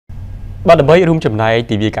បាទដើម្បីរួមចំណែក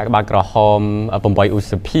ទិវាកាកបាទក្រហម8ឧ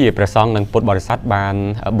សភាព្រះសង្ឃនិងពុទ្ធបរិស័ទបាន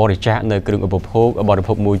បរិច្ចាគនៅគ្រឿងឧបភោគបរិ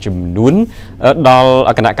ភោគមួយចំនួនដល់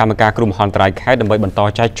គណៈកម្មការគ្រោះមហន្តរាយខេត្តដើម្បីបន្ត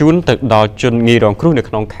ចែកជូនទៅដល់ជនងាយរងគ្រោះនៅ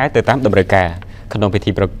ក្នុងខេត្តទៅតាមតម្រូវការក្នុងពិ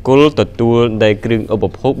ធីប្រគល់ទទួលនៃគ្រឿងឧប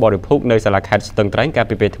ភោគបរិភោគនៅសាលាខេត្តស្ទឹងត្រែងកាល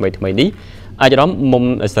ពីពេលថ្មីនេះអាចរំមុំ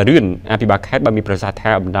សរឿនអភិបាលខេត្តបានមានប្រសាសន៍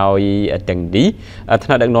ថាអំណោយទាំងនេះថ្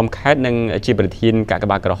នាក់ដឹកនាំខេត្តនិងជាប្រធានកាក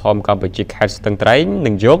បាទក្រហមកម្ពុជាខេត្តស្ទឹងត្រែង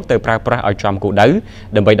នឹងយកទៅប្រើប្រាស់ឲ្យចំគោលដៅ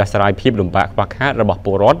ដើម្បីដោះស្រាយភាពលំបាកខ្វះខាតរបស់ព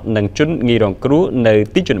លរដ្ឋនិងជនងាយរងគ្រោះនៅ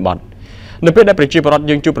ទីជនបទនៅពេលដែលប្រជាពលរដ្ឋ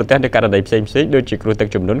យើងជួបប្រទះនឹងករណីផ្សេងៗដូចជាគ្រោះទឹក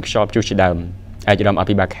ជំនន់ខ្យល់ព្យុះជាដើមអាយរំអ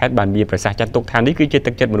ភិបាលខេត្តបានមានប្រសាសន៍ចាត់ទុកថានេះគឺជា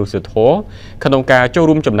ទឹកចិត្តមនុស្សធម៌ក្នុងការចូល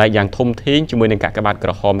រួមចំណែកយ៉ាងធំធេងជាមួយនឹងកាកបាទក្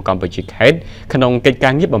រហមកម្ពុជាខេត្តក្នុងកិច្ចកា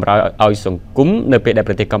រងារបម្រើឲ្យសង្គមនៅពេលដែល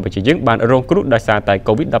ប្រទេសកម្ពុជាយើងបានរងគ្រោះដោយសារតែ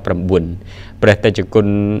COVID-19 ព្រះតេជគុណ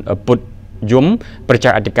ពុទ្ធយមប្រជា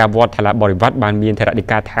អធិការវត្តថ្លាបរិវត្តបានមានថេរដី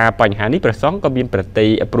កាថាបញ្ហានេះព្រះសង្ឃក៏មានប្រតិ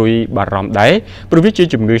ព្រួយបារម្ភដែរព្រោះវាជា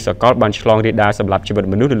ជំងឺសកលបានឆ្លងរាលដាលសម្រាប់ជីវិត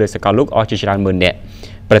មនុស្សនៅលើសកលលោកអស់ជាច្រើនម៉ឺននាក់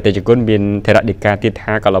ព្រះតេជគុណមានថេរដីកាទៀត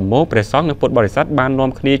ថាកន្លងមកព្រះសង្ឃនិងពុទ្ធបរិស័ទបាន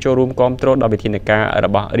នាំគ្នាចូលរួមគាំទ្រដល់វិធានការរ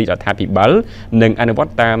បស់រាជរដ្ឋាភិបាលនិងអនុវត្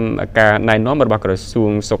តតាមការណែនាំរបស់ក្រសួ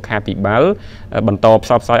ងសុខាភិបាលបន្តផ្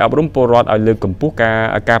សព្វផ្សាយអប់រំពលរដ្ឋឲ្យលើកកម្ពស់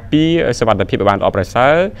ការពារសុវត្ថិភាពឲ្យបានល្អប្រសើ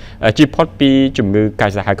រជៀសផុតពីជំងឺកា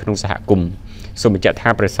ចសាហាវក្នុងសហគមន៍សូមបញ្ជាក់ថា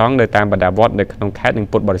ព្រះសង្ឃនៅតាមបណ្ដាវត្តនៅក្នុងខេត្តនិង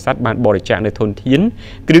ពុទ្ធបរិស័ទបានបរិច្ចាគនៅធនធាន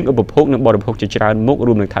គ្រឿងឧបភោគនិងបរិភោគជាច្រើនមុខ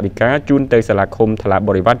រួមនឹងថវិកាជូនទៅសាលាឃុំថ្លាប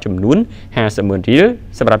រិវត្តចំនួន50,000រៀល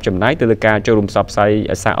សម្រាប់ចំណាយទៅលើការចូលរួមផ្សព្វផ្សាយ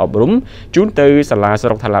សារអប់រំជូនទៅសាលាស្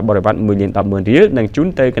រុកថ្លាបរិវត្ត1,10,000រៀលនិងជូន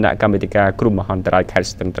ទៅគណៈកម្មាធិការគ្រោះមហន្តរាយខេត្ត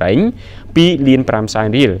ស្ទឹងត្រែង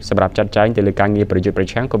2,500,000រៀលសម្រាប់ចាត់ចែងទៅលើការងារប្រយុទ្ធប្រ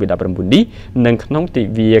ឆាំង COVID-19 នេះនិងក្នុងទិ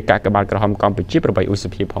វាកាកបាទក្រហមកម្ពុជា8ឧស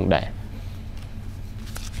ភាផងដែរ